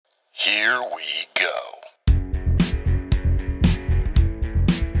Here we go.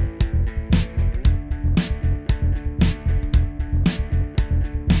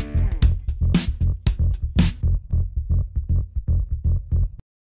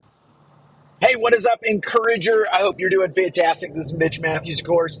 Hey, what is up, Encourager? I hope you're doing fantastic. This is Mitch Matthews, of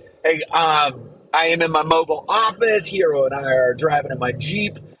course. Hey, I am in my mobile office. Hero and I are driving in my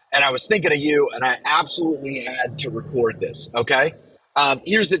Jeep, and I was thinking of you, and I absolutely had to record this, okay?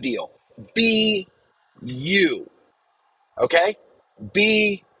 Here's the deal. Be you, okay?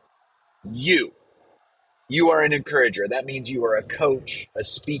 Be you. You are an encourager. That means you are a coach, a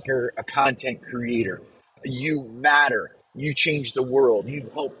speaker, a content creator. You matter. You change the world. You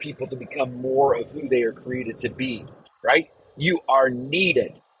help people to become more of who they are created to be, right? You are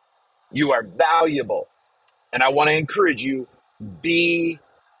needed. You are valuable. And I want to encourage you, be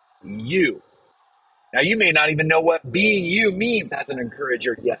you. Now, you may not even know what being you means as an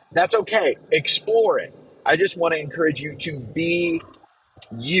encourager yet. That's okay. Explore it. I just want to encourage you to be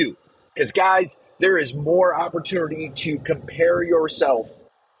you. Because, guys, there is more opportunity to compare yourself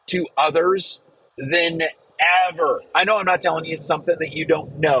to others than ever. I know I'm not telling you something that you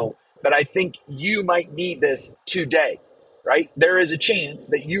don't know, but I think you might need this today, right? There is a chance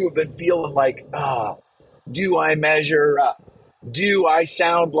that you have been feeling like, do I measure up? Do I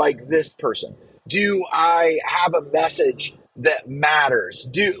sound like this person? Do I have a message that matters?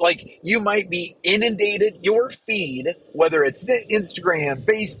 You might be inundated your feed, whether it's Instagram,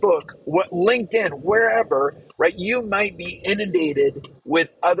 Facebook, LinkedIn, wherever, right? You might be inundated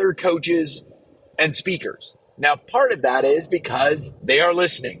with other coaches and speakers. Now, part of that is because they are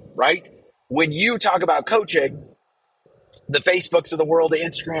listening, right? When you talk about coaching, the Facebooks of the world, the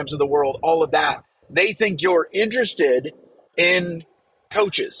Instagrams of the world, all of that, they think you're interested in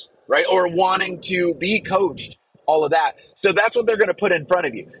coaches, right? Or wanting to be coached, all of that. So that's what they're going to put in front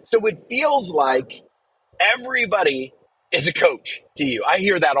of you. So it feels like everybody is a coach to you. I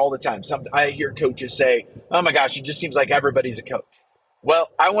hear that all the time. I hear coaches say, oh my gosh, it just seems like everybody's a coach. Well,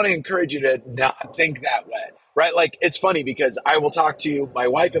 I want to encourage you to not think that way, right? Like, it's funny because I will talk to my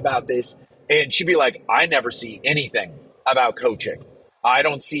wife about this and she'd be like, I never see anything about coaching. I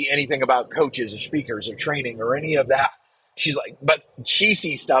don't see anything about coaches or speakers or training or any of that. She's like, but she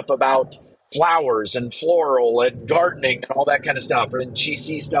sees stuff about flowers and floral and gardening and all that kind of stuff. And she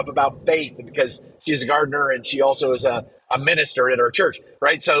sees stuff about faith because she's a gardener and she also is a minister at her church,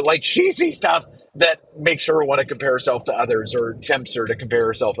 right? So like she sees stuff that makes her want to compare herself to others or tempts her to compare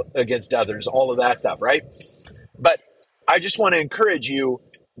herself against others, all of that stuff, right? But I just want to encourage you,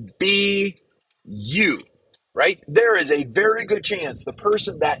 be you, right? There is a very good chance the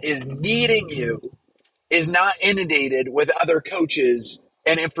person that is needing you is not inundated with other coaches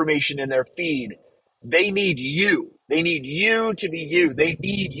and information in their feed. They need you. They need you to be you. They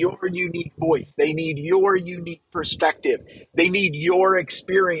need your unique voice. They need your unique perspective. They need your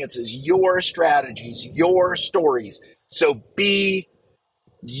experiences, your strategies, your stories. So be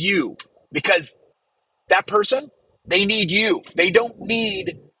you, because that person, they need you. They don't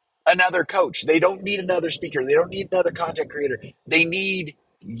need another coach. They don't need another speaker. They don't need another content creator. They need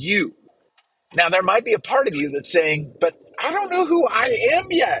you. Now, there might be a part of you that's saying, but I don't know who I am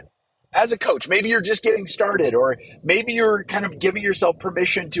yet as a coach. Maybe you're just getting started, or maybe you're kind of giving yourself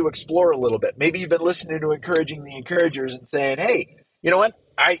permission to explore a little bit. Maybe you've been listening to Encouraging the Encouragers and saying, hey, you know what?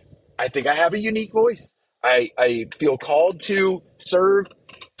 I think I have a unique voice. I feel called to serve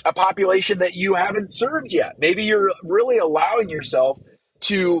a population that you haven't served yet. Maybe you're really allowing yourself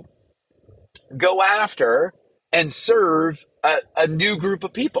to go after and serve a new group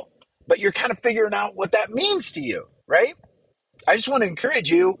of people, but you're kind of figuring out what that means to you, right? I just want to encourage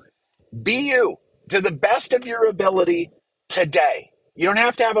you, be you to the best of your ability today. You don't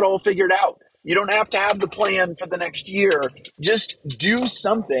have to have it all figured out. You don't have to have the plan for the next year. Just do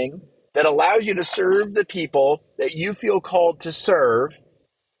something that allows you to serve the people that you feel called to serve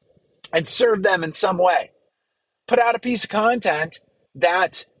and serve them in some way. Put out a piece of content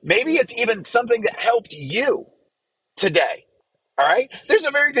that maybe it's even something that helped you today. All right. There's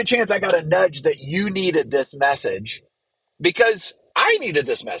a very good chance I got a nudge that you needed this message because I needed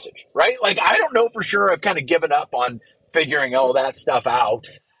this message, right? Like, I don't know for sure. I've kind of given up on figuring all that stuff out.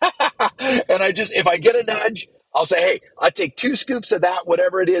 And if I get a nudge, I'll say, hey, I'll take 2 scoops of that,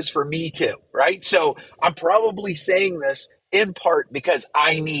 whatever it is for me too, right? So I'm probably saying this in part because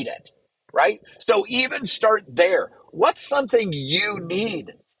I need it, right? So even start there. What's something you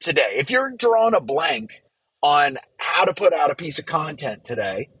need today? If you're drawing a blank on how to put out a piece of content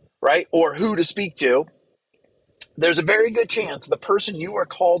today, right? Or who to speak to, there's a very good chance the person you are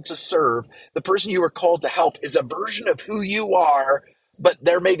called to serve, the person you are called to help is a version of who you are but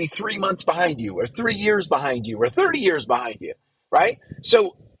they're maybe 3 months behind you or 3 years behind you or 30 years behind you, right?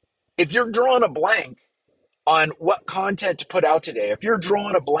 So if you're drawing a blank on what content to put out today, if you're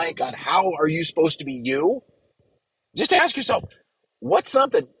drawing a blank on how are you supposed to be you, just ask yourself, what's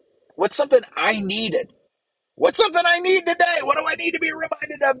something I needed? What's something I need today? What do I need to be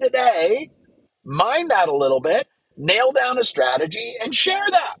reminded of today? Mind that a little bit, nail down a strategy and share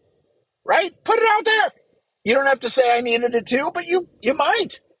that, right? Put it out there. You don't have to say I needed it too, but you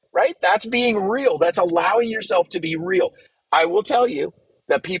might, right? That's being real. That's allowing yourself to be real. I will tell you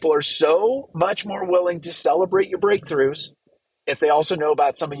that people are so much more willing to celebrate your breakthroughs if they also know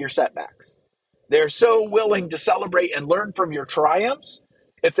about some of your setbacks. They're so willing to celebrate and learn from your triumphs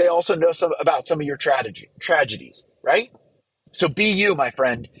if they also know about some of your tragedies, right? So be you, my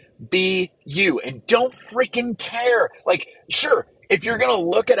friend. Be you. And don't freaking care. Like, sure, if you're going to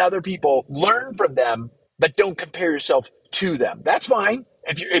look at other people, learn from them, but don't compare yourself to them. That's fine.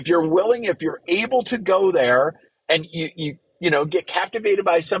 If you're willing, if you're able to go there and you get captivated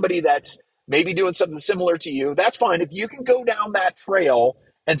by somebody that's maybe doing something similar to you, that's fine. If you can go down that trail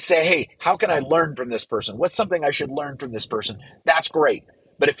and say, hey, how can I learn from this person? What's something I should learn from this person? That's great.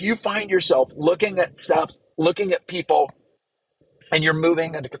 But if you find yourself looking at stuff, looking at people, and you're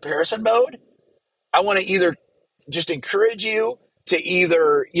moving into comparison mode, I want to either just encourage you to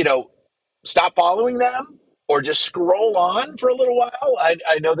either, stop following them or just scroll on for a little while.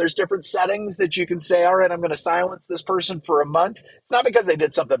 I know there's different settings that you can say, all right, I'm going to silence this person for a month. It's not because they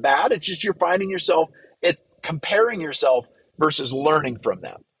did something bad. It's just you're finding yourself comparing yourself versus learning from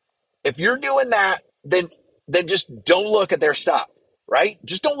them. If you're doing that, then just don't look at their stuff, right?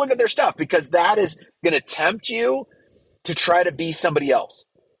 Just don't look at their stuff because that is going to tempt you to try to be somebody else,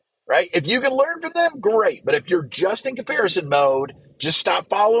 right? If you can learn from them, great. But if you're just in comparison mode, just stop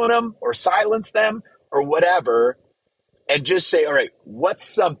following them or silence them or whatever, and just say, all right, what's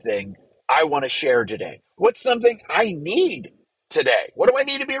something I want to share today? What's something I need today? What do I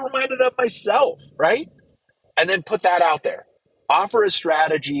need to be reminded of myself, right? And then put that out there. Offer a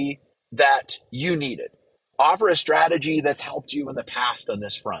strategy that you needed. Offer a strategy that's helped you in the past on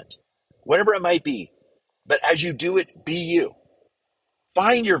this front, whatever it might be. But as you do it, be you.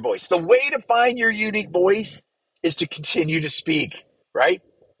 Find your voice. The way to find your unique voice is to continue to speak, right?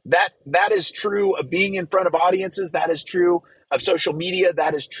 That is true of being in front of audiences. That is true of social media.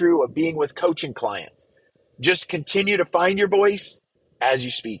 That is true of being with coaching clients. Just continue to find your voice as you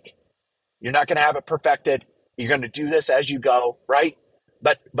speak. You're not going to have it perfected. You're going to do this as you go, right?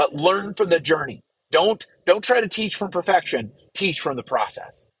 But learn from the journey. Don't try to teach from perfection. Teach from the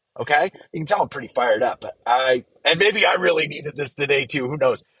process. Okay? You can tell I'm pretty fired up, and maybe I really needed this today too. Who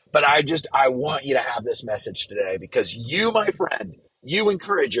knows? But I want you to have this message today because you, my friend, you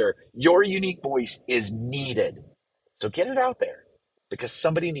encourager, your unique voice is needed. So get it out there because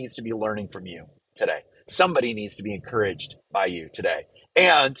somebody needs to be learning from you today. Somebody needs to be encouraged by you today.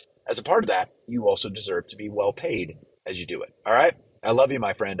 And as a part of that, you also deserve to be well paid as you do it. All right? I love you,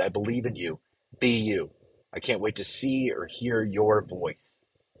 my friend. I believe in you. Be you. I can't wait to see or hear your voice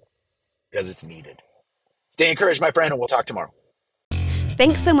because it's needed. Stay encouraged, my friend, and we'll talk tomorrow.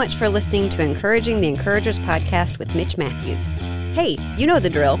 Thanks so much for listening to Encouraging the Encouragers podcast with Mitch Matthews. Hey, you know the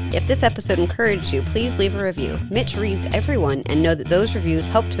drill. If this episode encouraged you, please leave a review. Mitch reads every one, and know that those reviews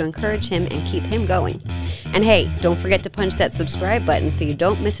help to encourage him and keep him going. And hey, don't forget to punch that subscribe button so you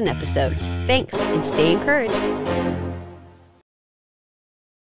don't miss an episode. Thanks, and stay encouraged.